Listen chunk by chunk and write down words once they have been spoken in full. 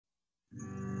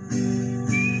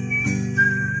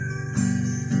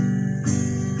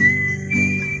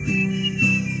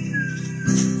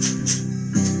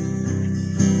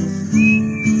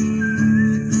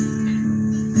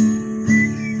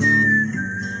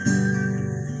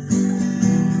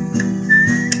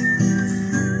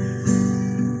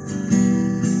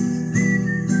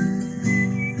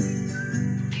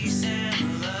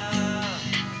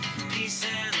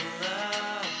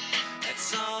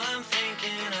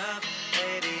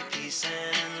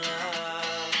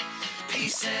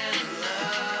Peace and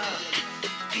love,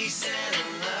 peace and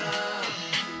love.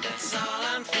 That's all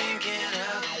I'm thinking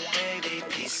of, baby.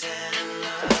 Peace and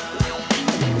love.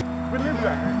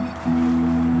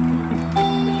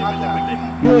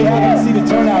 Really happy to see the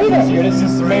turnout this year. This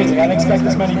is amazing. I didn't expect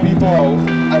this many people.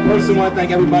 I personally want to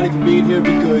thank everybody for being here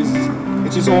because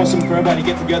it's just awesome for everybody to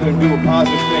get together and do a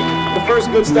positive thing. The first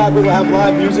Goodstock we will have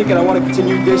live music, and I want to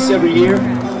continue this every year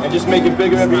and just make it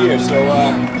bigger every year. So,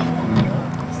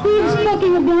 Steve's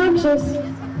fucking obnoxious.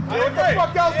 What the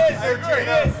fuck else is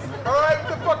new? Alright, what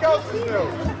the fuck else is new?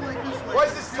 Why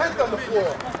is this tent on the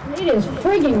floor? It is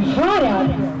friggin' hot out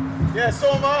here. Yeah,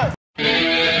 so am I.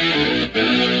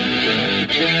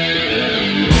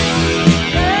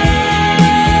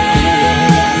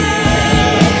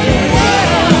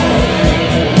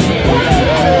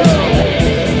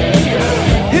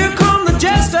 Here come the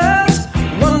jesters,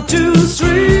 1, 2,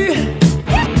 3.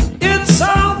 It's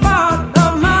all part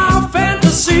of my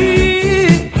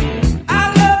fantasy.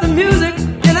 I love the music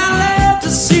and I love to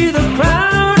see the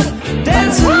crowd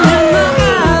dancing in my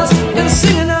eyes and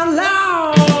singing out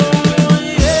loud.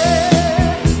 Yeah.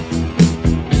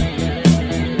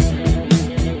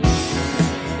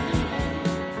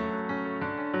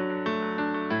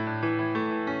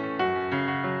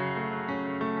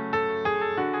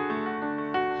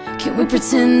 Can we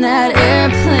pretend that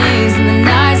airplanes in the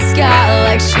night sky are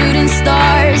like shooting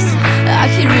stars? I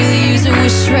could really use a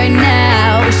wish right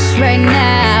now, wish right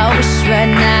now, wish right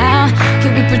now.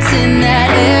 Can we pretend that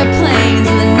airplanes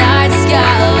in the night sky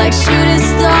are like shooting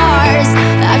stars?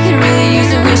 I could really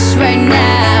use a wish right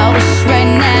now, wish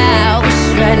right now,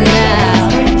 wish right now.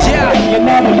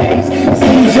 Nowadays,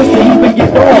 seems just to even get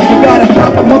on. You gotta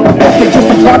pop a motherfucker just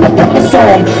to drop a fucking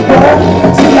song. Bro,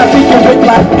 see I think you're with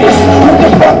like this. What the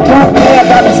fuck don't care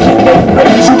about this kid they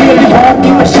praise? You really won't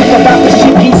give a shit about the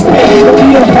shit he spades. The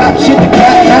real pop shit, the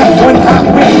cat not one hot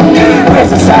wing. Where's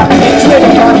the side?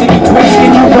 Trailing on to each twist.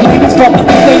 Can you believe it's fucking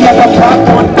they never pop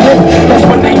on clip? That's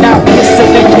when they not pissed and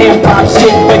they can't pop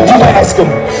shit. But you ask them,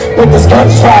 when the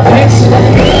guns drop hits.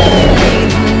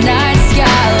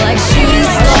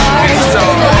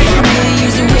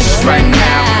 Right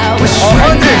now, wish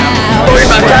right now. Worry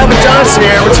about Calvin Johnson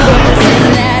here. What you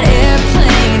Pretend that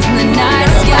airplanes in the night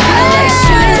sky like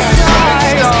shooting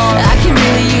stars. I can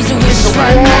really use a wish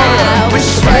right now,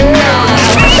 wish right now, wish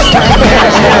right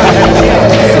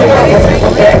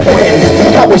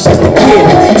I was just a kid,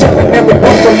 telling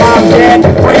everyone from mom, dad,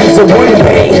 friends, and one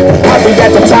day I'll be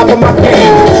at the top of my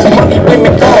game. Money,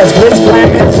 women, cars, glitz, glam,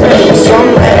 and fame.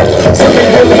 Some laugh, some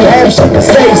ain't really have shit to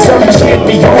say. Some shit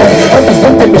me on, others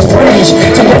looked at me strange.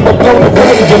 To never blown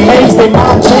away, amazed they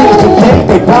mom changed. Today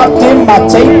they popped in my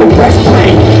tape and pressed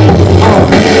play.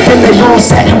 Then they all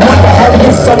sat and wonder how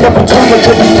this son of a drummer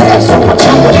could have so much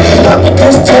hunger. Look at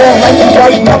this tall, like a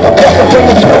white motherfucker, bring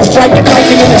the flow, strike it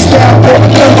lightning in the style, break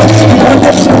thunder.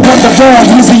 Run the wrong,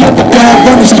 he's the underdog,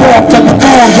 running strong, cut the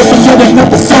thong, ripping yet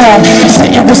another song.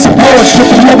 Sitting with some boys,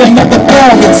 stripping yet another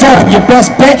thong. It's on, your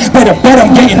best bet, better bet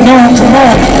I'm getting on, come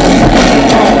on.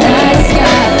 night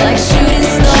sky like shooting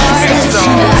stars.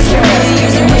 I can really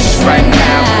use a wish right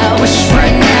now, wish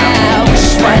right now,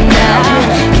 wish right now.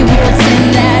 Can we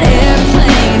pretend that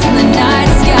airplanes in the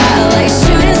night sky like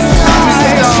shooting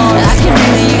stars? I can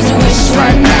really use a wish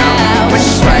right now,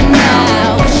 wish right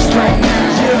now, wish right now.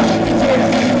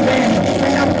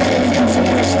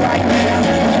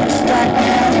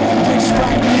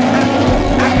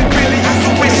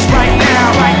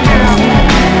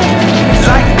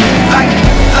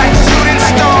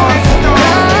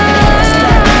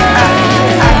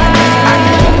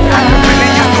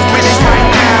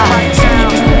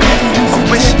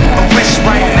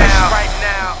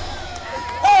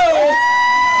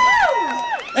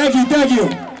 Thank you.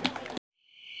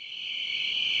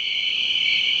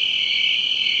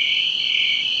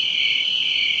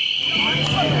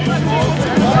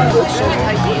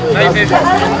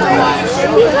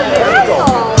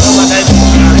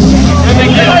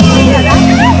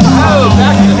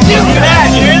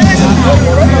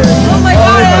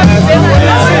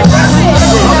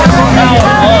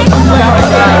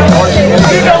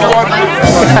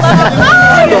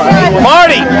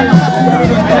 Marty!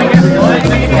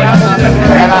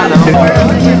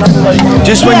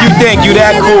 Just when you think you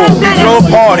that cool, you throw a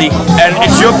party, and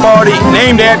it's your party,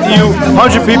 named after you,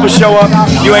 100 people show up,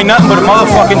 you ain't nothing but a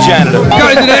motherfucking janitor. You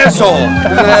guy's an asshole.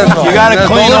 You gotta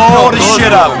clean all this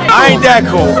shit up. I ain't that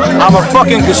cool. I'm a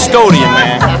fucking custodian,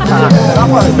 man.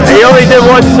 He only did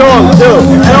one song, too.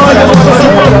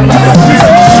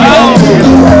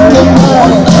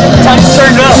 Time to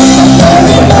turn it up.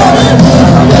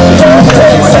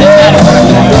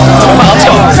 Let's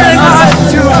go.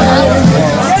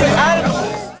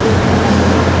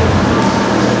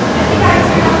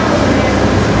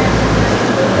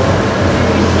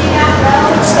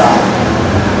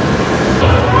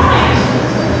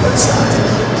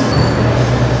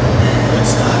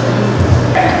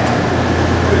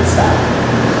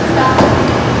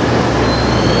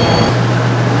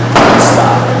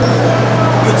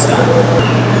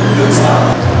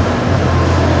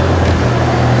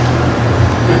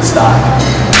 Goodstock.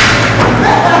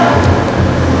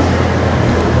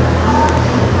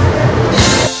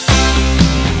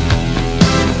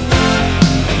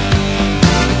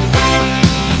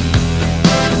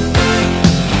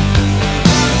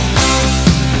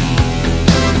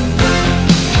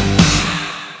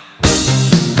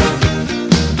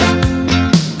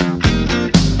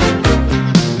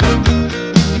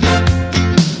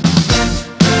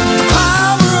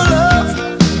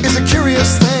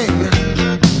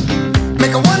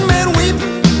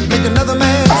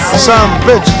 Some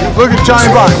bitch, look at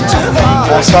Johnny Bond.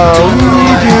 That's how we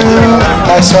do.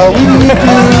 That's how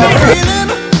we do.